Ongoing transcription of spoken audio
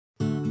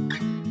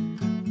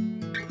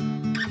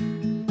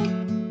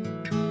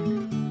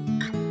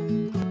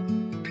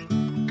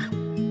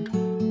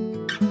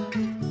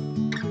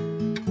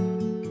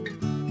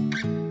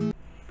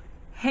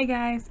Hey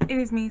guys, it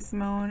is me,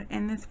 Simone.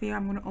 In this video,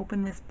 I'm going to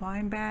open this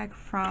blind bag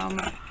from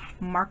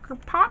Marker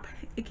Pop.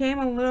 It came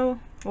a little,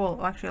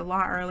 well, actually a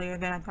lot earlier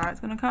than I thought it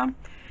was going to come.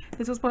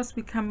 This was supposed to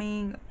be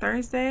coming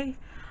Thursday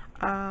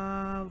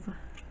of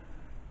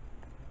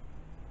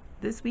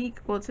this week.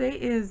 Well, today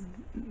is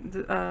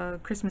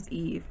Christmas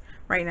Eve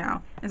right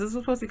now, and so this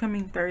was supposed to be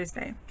coming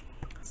Thursday.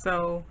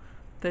 So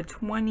the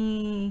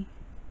 27th,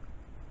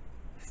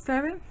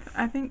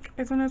 I think,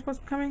 is when it was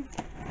supposed to be coming,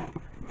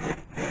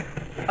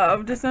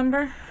 of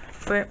December.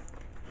 But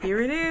here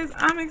it is.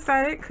 I'm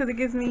excited because it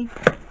gives me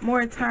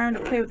more time to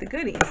play with the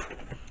goodies.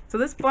 So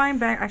this blind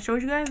bag, I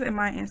showed you guys in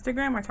my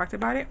Instagram. I talked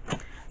about it.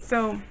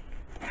 So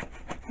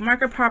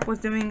Marker Pop was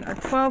doing a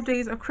 12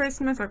 days of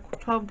Christmas, or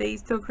 12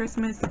 days till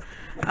Christmas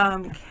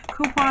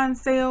coupon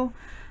sale.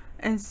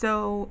 And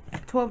so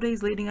 12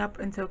 days leading up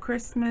until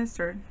Christmas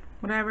or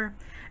whatever,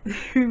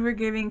 we were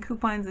giving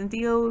coupons and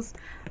deals,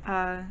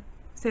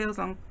 sales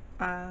on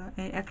and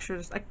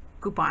extras, like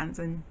coupons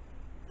and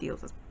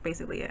deals. Is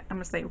basically it. I'm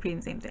gonna say repeating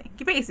the same thing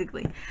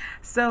basically.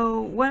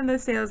 So one of the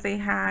sales they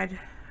had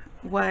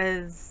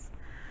was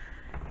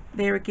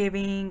they were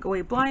giving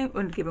away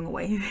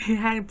they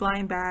had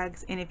blind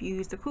bags, and if you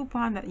used the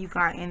coupon that you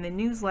got in the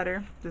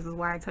newsletter, this is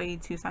why I tell you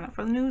to sign up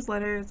for the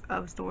newsletters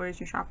of stores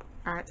you shop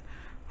at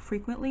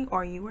frequently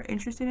or you were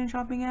interested in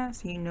shopping at,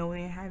 so you know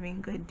when you're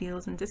having good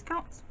deals and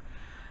discounts.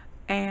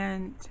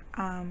 And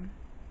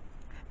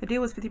the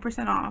deal was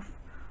 50% off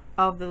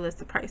of the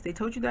listed price. They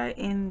told you that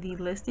in the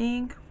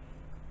listing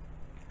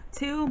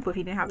too, but if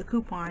you didn't have the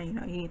coupon, you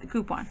know, you need the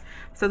coupon.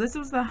 So this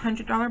was the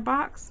 $100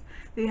 box.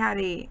 They had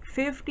a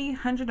 $50,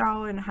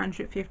 $100, and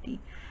 $150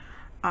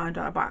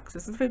 dollar box.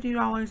 This is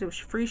 $50. It was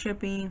free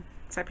shipping,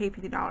 so I paid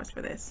 $50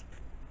 for this.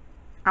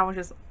 I was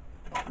just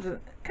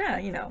kind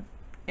of, you know,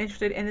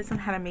 interested, and this one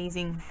had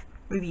amazing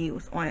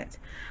reviews on it.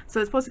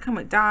 So it's supposed to come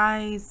with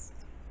dies,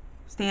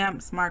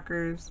 stamps,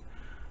 markers,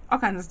 all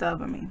kinds of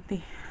stuff. I mean,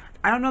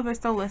 I don't know if they're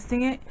still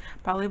listing it,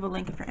 but I'll leave a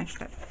link if you're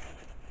interested.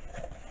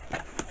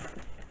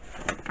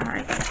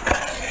 Alright.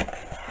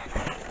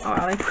 Oh,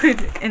 I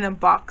put it in a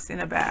box in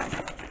a bag.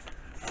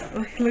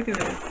 Look at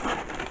this.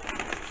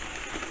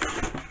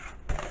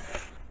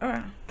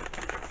 Alright.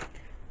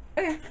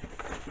 Okay.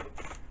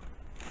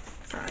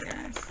 Sorry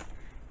guys.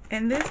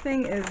 And this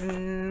thing is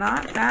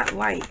not that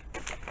light.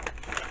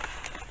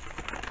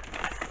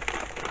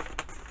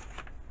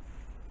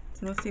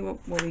 So let's see what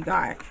we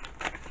got.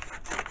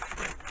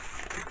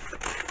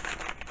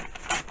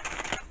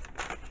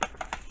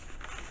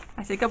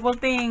 I see a couple of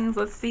things.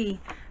 Let's see.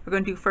 We're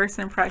going to do first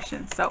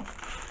impressions. So,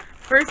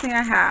 first thing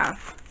I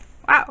have.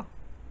 Wow.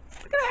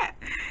 Look at that.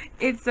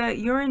 It's a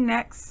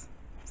Urinex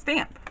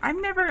stamp. I've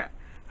never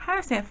had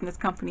a stamp from this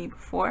company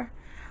before.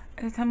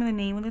 Tell me the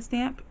name of the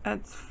stamp.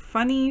 It's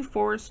Funny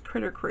Forest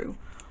Critter Crew.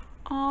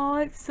 Oh,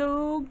 it's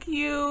so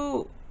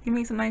cute. You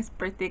made some nice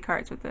birthday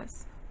cards with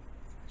this.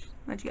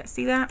 Let you guys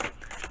see that.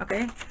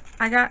 Okay.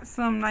 I got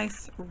some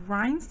nice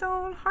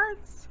rhinestone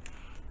hearts.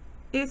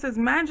 It says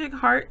Magic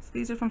Hearts.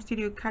 These are from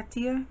Studio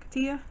Katia.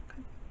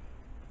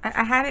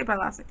 I had it, but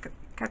I lost it.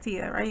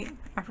 Katia, right?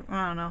 I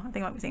don't know. I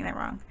think I might be saying that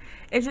wrong.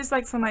 It's just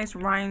like some nice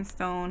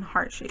rhinestone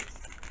heart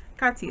shapes.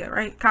 Katia,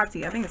 right?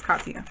 Katia. I think it's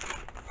Katia.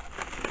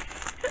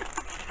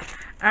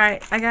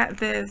 Alright, I got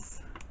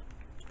this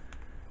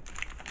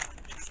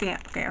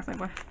stamp. Okay, I was like,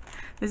 what?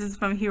 This is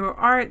from Hero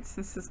Arts.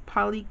 This is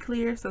poly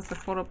clear, so it's a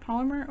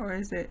photopolymer, or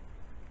is it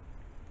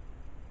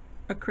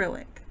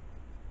acrylic?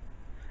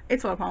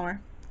 It's photopolymer.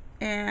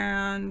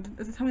 And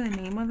does it tell me the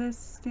name of this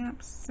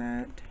stamp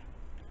set?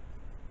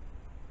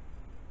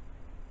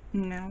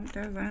 No, it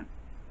doesn't.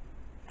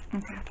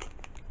 Okay.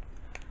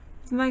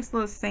 Some nice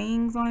little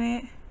sayings on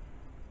it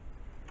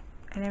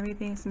and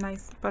everything. Some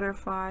nice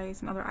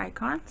butterflies and other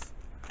icons.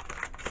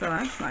 So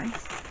that's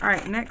nice.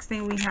 Alright, next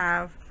thing we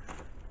have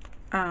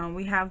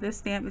this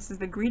stamp. This is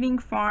the Greeting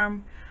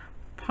Farm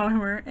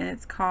polymer, and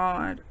it's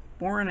called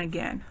Born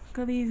Again. Look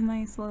at these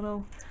nice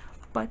little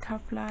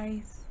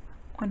butterflies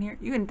on here.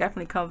 You can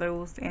definitely color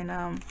those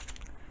and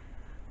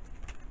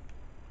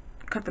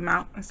cut them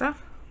out and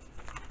stuff.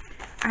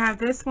 I have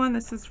this one.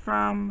 This is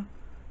from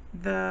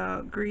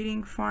the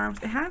Greeting Farms.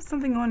 It has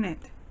something on it.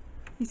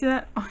 You see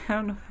that? Oh, I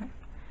don't know.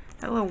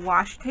 That little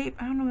washi tape.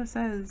 I don't know what it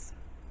says.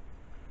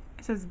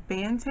 It says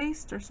band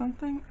taste or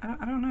something.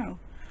 I don't know.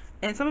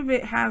 And some of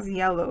it has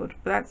yellowed,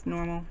 but that's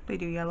normal. They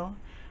do yellow.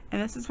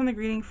 And this is from the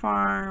Greeting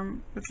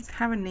Farm. Does it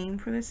have a name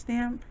for this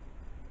stamp?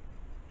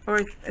 Or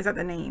is that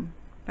the name?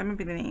 That might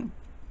be the name.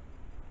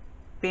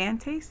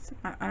 Band taste?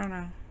 I don't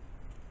know.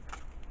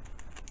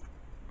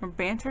 Or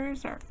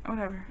banters or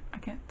whatever. I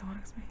can't, don't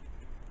explain.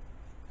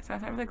 So I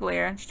have the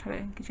glare and just try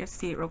to get you guys to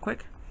see it real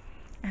quick.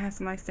 It has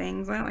some nice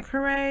things on it, like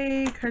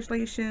hooray,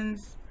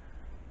 congratulations,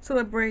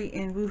 celebrate,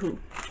 and woohoo.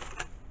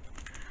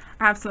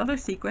 I have some other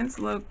sequins,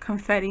 a little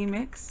confetti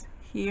mix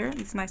here.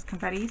 These nice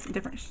confettis,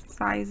 different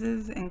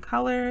sizes and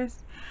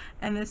colors.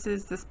 And this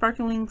is the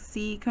Sparkling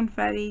Sea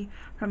confetti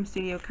from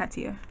Studio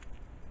Katia.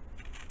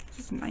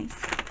 Just nice.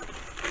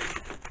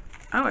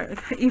 Oh,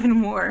 even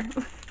more.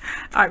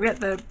 Alright, we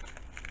got the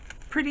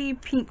Pretty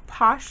Pink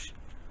Posh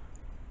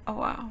Oh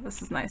wow,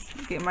 this is nice.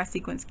 Get my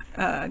sequence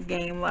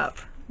game up.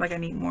 Like I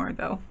need more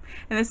though.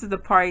 And this is the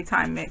party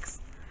time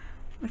mix.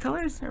 The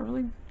colors are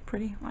really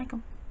pretty. I like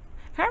them.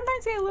 Kind of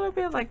reminds me a little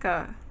bit like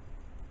a,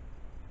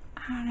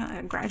 I don't know,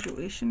 like a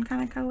graduation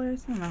kind of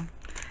colors. I don't know.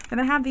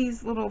 And I have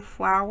these little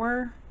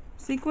flower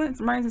sequins.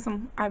 Reminds me of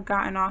some I've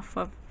gotten off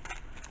of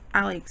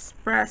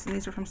AliExpress, and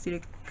these are from Studio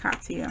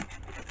Katia.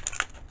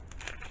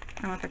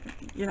 I don't know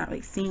if you're not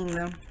like seeing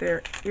them.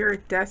 They're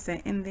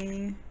iridescent and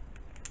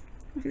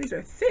these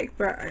are thick,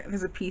 but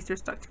there's a piece, they're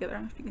stuck together. I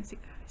don't know if you can see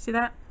that. See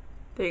that?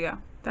 There you go.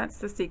 That's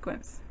the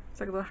sequence. It's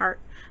like a little heart,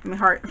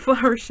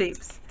 flower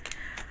shapes.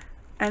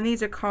 And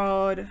these are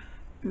called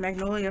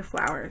magnolia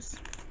flowers.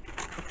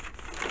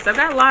 So I've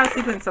got a lot of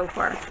sequins so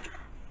far.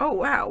 Oh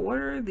wow, what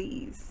are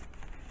these?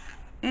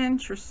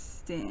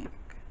 Interesting.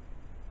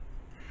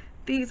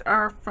 These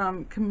are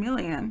from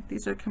Chameleon.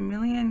 These are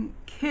Chameleon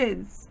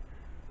Kids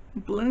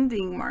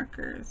blending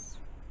markers.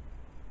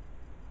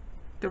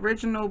 The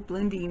original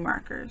blendy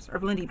markers or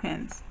blendy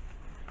pens.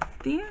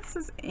 This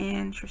is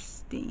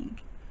interesting.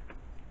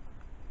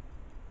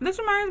 This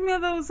reminds me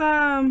of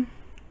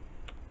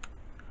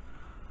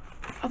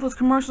those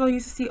commercials I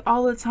used to see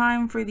all the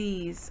time for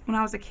these when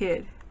I was a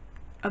kid,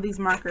 of these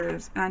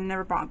markers, and I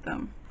never bought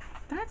them.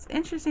 That's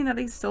interesting that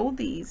they sold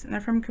these and they're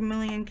from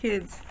Chameleon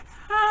Kids.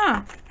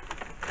 Huh.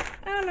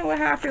 I don't know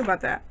how I feel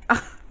about that.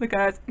 Look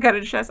guys, I got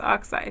a Chess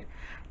Oxide.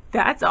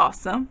 That's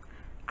awesome.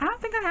 I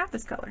don't think I have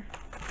this color.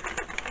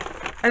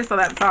 I just saw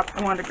that at the top.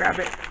 I wanted to grab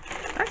it.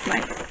 That's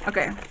nice.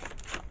 Okay.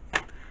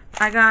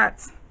 I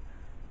got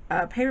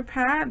a paper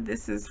pad.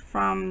 This is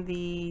from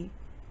the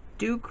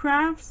Do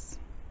Crafts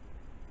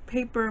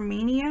Paper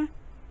Mania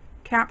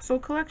capsule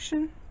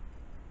collection.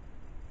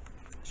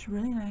 It's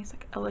really nice,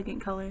 like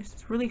elegant colors.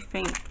 It's really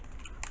faint.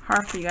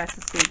 Hard for you guys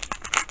to see.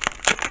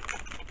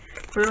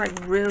 They're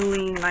like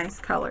really nice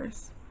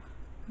colors.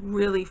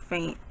 Really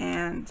faint,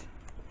 and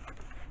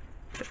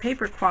the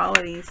paper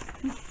qualities.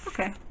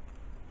 Okay.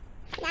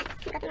 Yeah,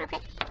 go through real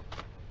quick.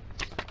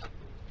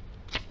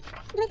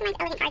 Use some nice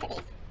elegant cards with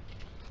these.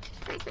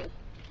 Last one.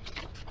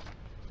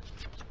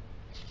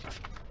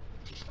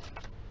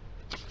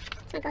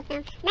 Just want to go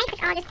through. Nice,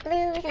 like all just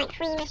blues and like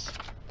creamish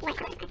white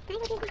colors. Can I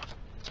go do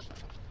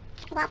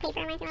wallpaper?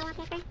 Reminds me of my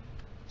wallpaper.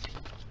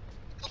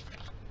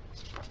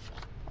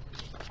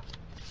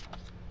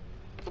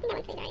 I think that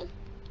one's pretty dirty.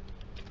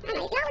 I don't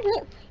know, they all look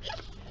new.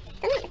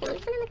 Some look the same,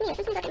 some look new.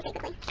 This one's open pretty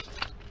quickly.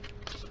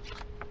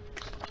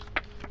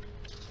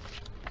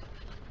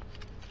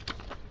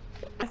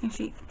 Packing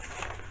sheet.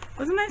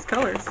 Those are nice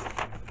colors.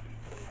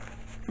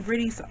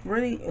 Really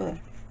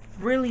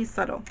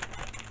subtle.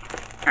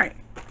 Alright,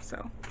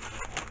 so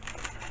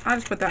I'll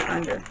just put that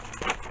under.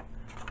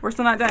 We're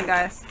still not done,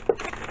 guys.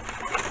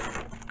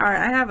 Alright,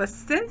 I have a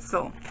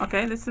stencil.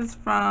 Okay, this is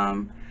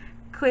from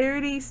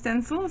Clarity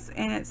Stencils,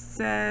 and it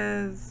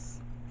says,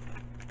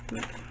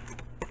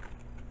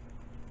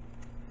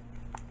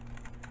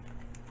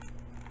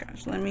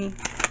 gosh, let me,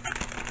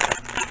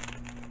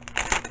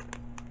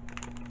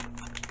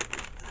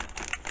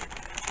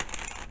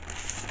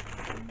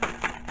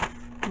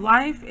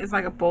 life is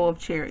like a bowl of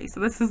cherries. So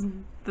this is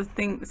the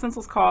thing, the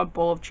stencil's called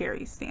Bowl of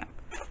Cherries stamp.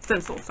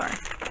 Stencil, sorry.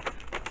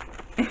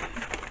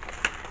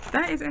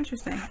 That is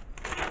interesting.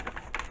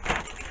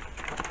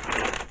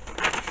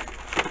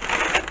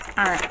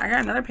 Alright, I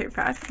got another paper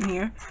pad in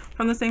here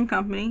from the same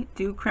company,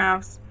 Do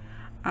Crafts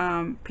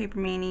Paper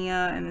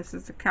Mania, and this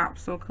is the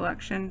capsule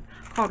collection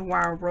called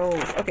Wild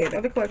Rose. Okay, the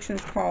other collection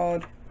is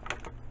called,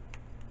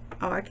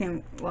 oh, I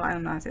don't know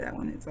how to say that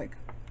one. It's like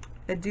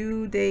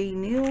Adieu de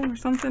Nil or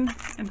something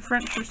in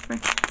French or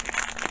Spanish.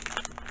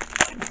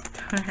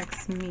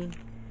 Corrects me.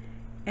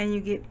 And you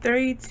get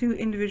 32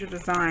 individual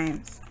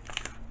designs.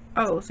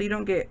 Oh, so you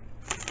don't get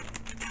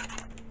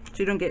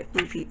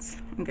repeats,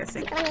 I'm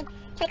guessing. So let me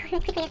try to go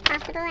as quickly as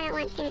possible. I don't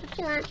want to make it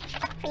too long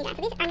for you guys.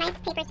 So these are nice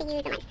papers to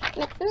use in like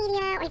mixed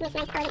media, or you can make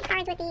nice elegant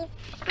cards with these.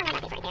 I love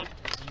that paper right there.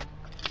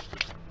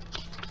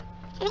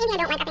 And maybe I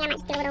don't like, I think I might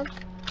just do a little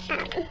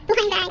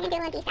blind bag and do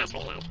a little de-stash for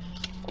you guys.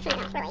 It's one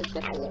I don't really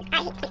think I'll use. I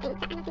hate to keep things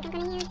that I don't think I'm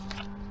going to use.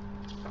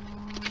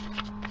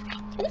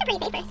 But these are pretty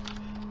papers.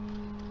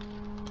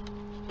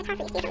 It's hard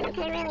for you to see some of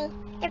them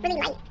because they're really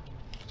light.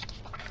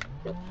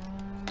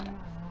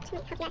 Just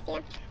hope you guys see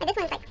them. Like this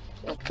one's like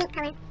nice pink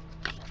color.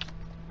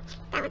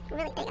 That one's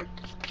really, there you go.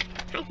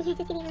 Hard for you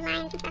to see these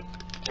lines and stuff.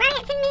 Right,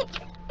 10 minutes!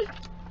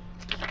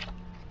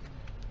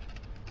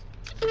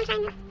 And I'm trying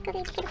to go through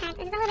these paper cards.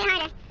 This is a little bit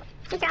harder.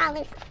 These are all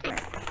loose.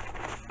 Right.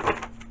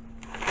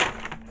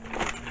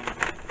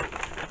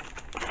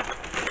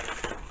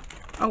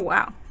 Oh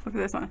wow, look at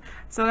this one.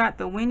 So I got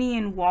the Winnie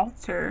and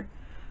Walter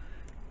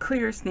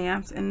clear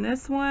stamps, and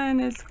this one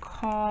is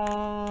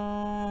called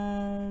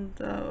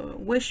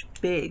Wish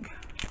Big.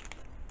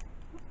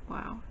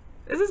 Wow,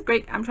 this is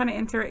great. I'm trying to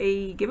enter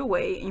a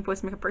giveaway, and you're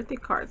supposed to make a birthday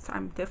card, so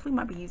I'm definitely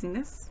might be using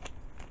this.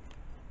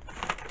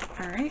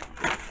 All right,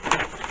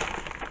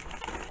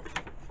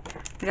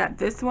 I got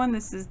this one.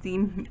 This is the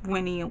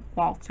Winnie and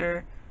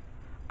Walter,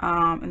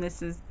 and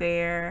this is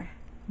their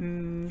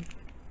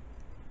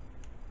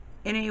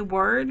In a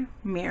Word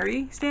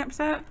Mary stamp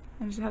set.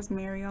 And it just has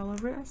Mary all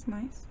over it. That's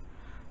nice.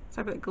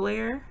 So I put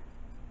glare.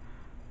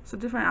 So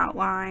different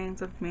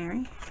outlines of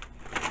Mary.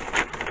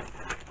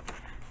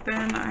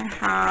 Then I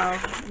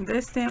have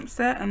this stamp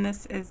set, and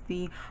this is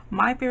the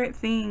My Favorite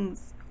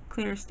Things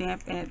clear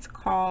stamp, and it's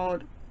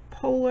called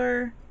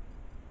Polar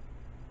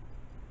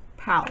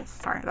Pals.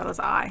 Sorry, that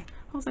was I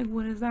was like,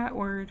 what is that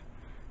word?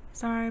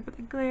 Sorry, but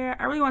the glare.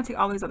 I really want to take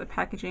all these other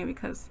packaging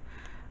because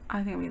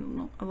I think it'll be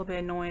a little bit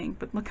annoying.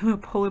 But look at the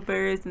polar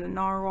bears and the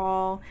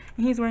narwhal,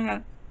 and he's wearing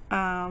a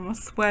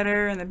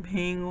sweater, and the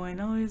penguin.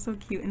 Oh, he's so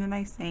cute, and the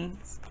nice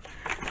saints.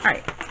 All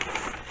right.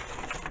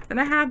 Then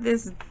I have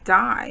this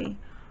die.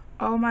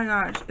 Oh my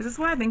gosh, is this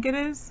what I think it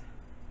is?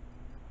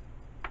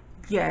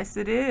 Yes,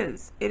 it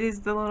is. It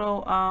is the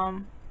little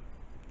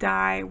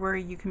die where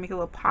you can make a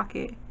little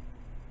pocket,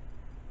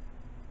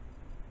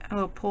 a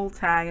little pull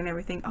tag and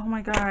everything. Oh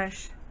my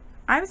gosh,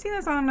 I've seen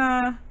this on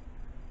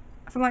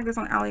something like this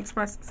on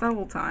AliExpress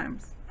several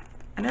times.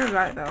 I never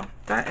got it though.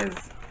 That is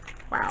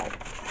wow.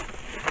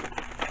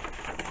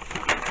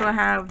 So I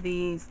have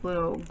these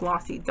little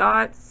glossy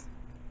dots.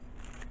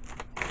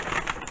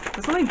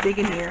 There's something big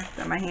in here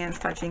that my hand's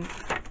touching,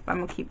 but I'm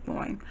gonna keep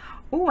going.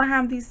 Oh, I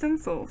have these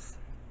stencils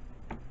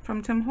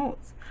from Tim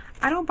Holtz.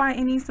 I don't buy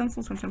any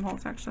stencils from Tim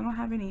Holtz, actually. I don't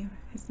have any of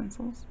his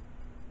stencils.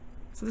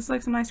 So this is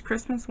like some nice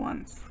Christmas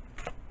ones.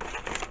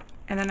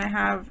 And then I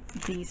have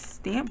these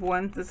stamp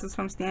ones. This is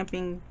from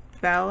Stamping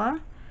Bella.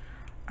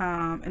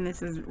 And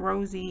this is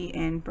Rosie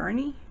and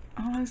Bernie.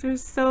 Oh, these are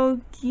so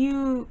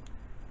cute.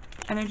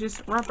 And they're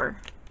just rubber.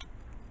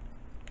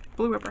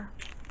 Blue rubber.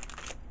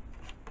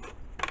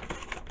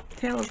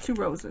 Tale of Two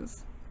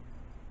Roses.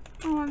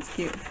 Oh, that's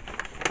cute.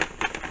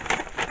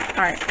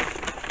 Alright.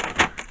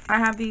 I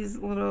have these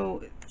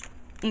little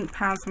ink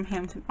pads from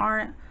Hampton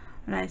Art.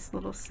 A nice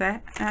little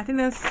set. And I think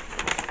this,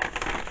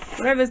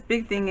 whatever this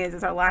big thing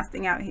is our last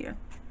thing out here.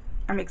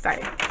 I'm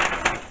excited.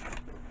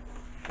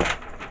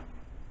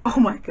 Oh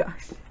my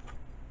gosh.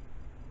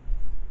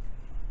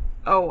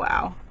 Oh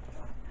wow.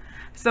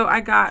 So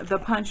I got the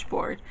punch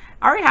board.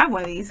 I already have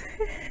one of these.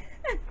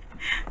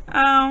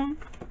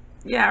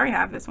 Yeah, I already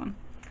have this one.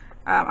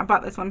 I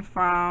bought this one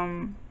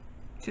from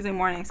Tuesday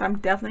Morning, so I'm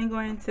definitely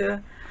going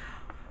to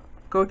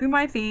go through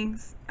my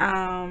things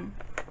and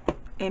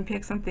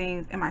pick some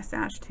things in my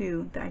stash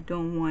too that I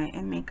don't want,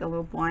 and make a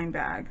little blind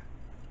bag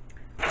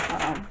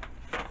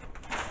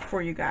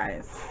for you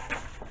guys,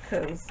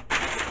 because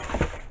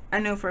I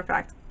know for a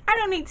fact I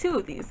don't need 2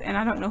 of these, and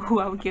I don't know who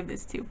I would give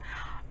this to.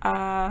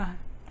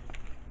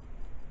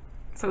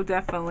 So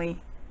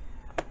definitely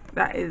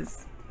that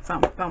is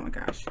some, oh my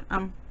gosh,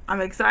 I'm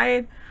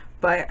excited,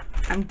 but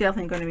I'm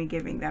definitely going to be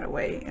giving that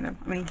away, and I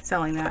mean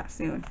selling that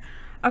soon.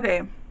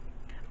 Okay,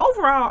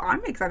 overall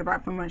I'm excited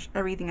about pretty much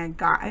everything I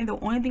got. I think the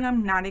only thing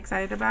I'm not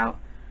excited about,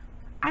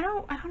 I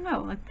don't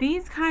know, like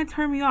these kind of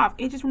turn me off.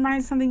 It just reminds me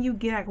of something you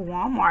get at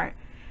Walmart,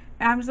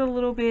 and I'm just a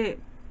little bit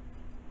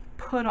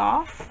put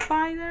off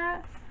by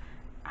that.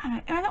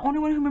 Am I the only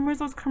one who remembers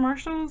those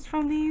commercials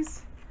from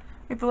these?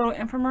 Like the little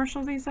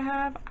infomercials they used to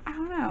have? I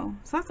don't know.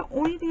 So that's the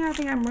only thing I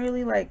think I'm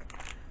really like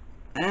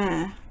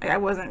I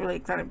wasn't really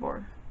excited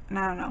for. And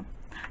I don't know.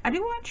 I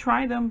do want to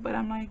try them, but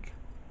I'm like,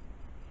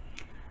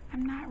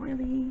 I'm not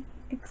really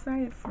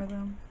excited for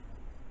them.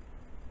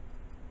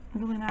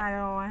 Really not at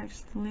all,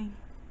 actually.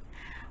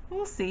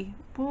 We'll see.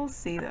 We'll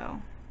see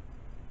though.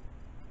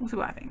 We'll see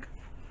what I think.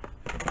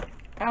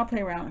 I'll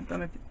play around with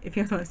them if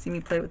you guys want to see me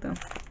play with them.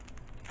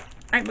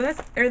 Alright, but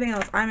that's everything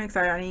else. I'm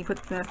excited. I need to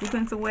put the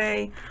sequins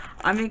away.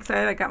 I'm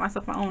excited. I got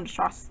myself my own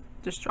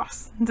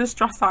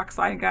Distress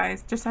Oxide,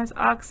 guys. Distress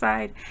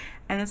Oxide.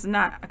 And this is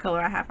not a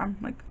color I have. I'm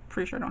like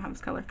pretty sure I don't have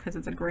this color because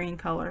it's a green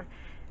color.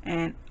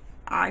 And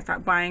I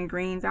stopped buying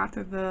greens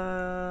after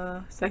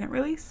the second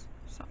release.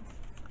 So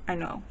I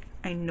know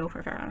for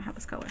a fact I don't have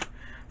this color.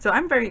 So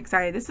I'm very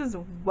excited. This is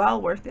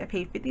well worth it. I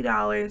paid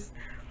 $50.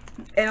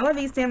 And all of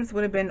these stamps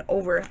would have been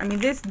over. I mean,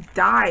 this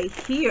die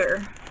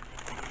here,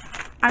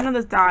 I know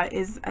this die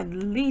is at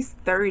least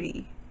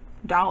 $30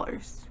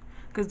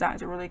 because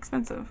dies are really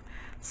expensive.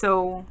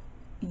 So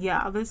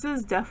yeah, this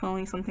is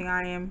definitely something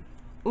I am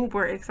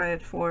uber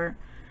excited for.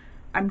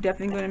 I'm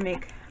definitely going to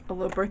make a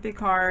little birthday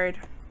card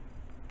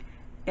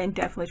and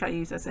definitely try to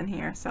use this in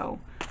here. So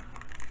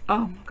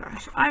oh my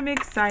gosh, I'm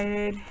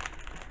excited.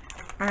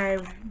 I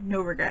have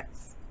no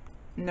regrets.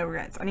 No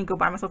regrets. I need to go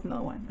buy myself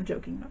another one. I'm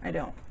joking. I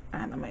don't. I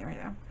have no money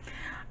right now.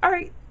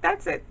 Alright,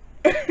 that's it.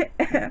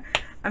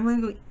 I'm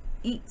going to go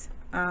eat.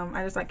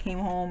 I just like came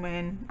home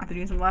and after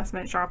doing some last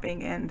minute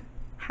shopping and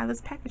had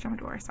this package on my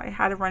door, so I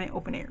had to run and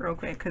open it real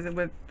quick because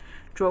it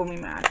drove me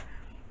mad.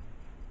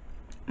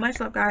 Much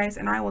love, guys,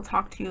 and I will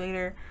talk to you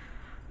later.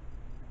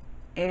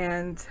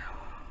 And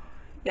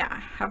yeah,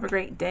 have a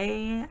great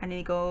day. I need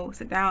to go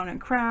sit down and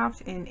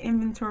craft and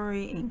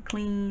inventory and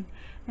clean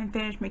and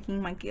finish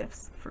making my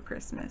gifts for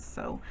Christmas.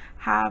 So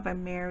have a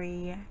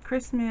Merry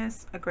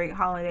Christmas, a great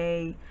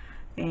holiday,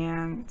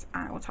 and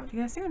I will talk to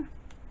you guys soon.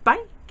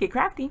 Bye. Get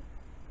crafty.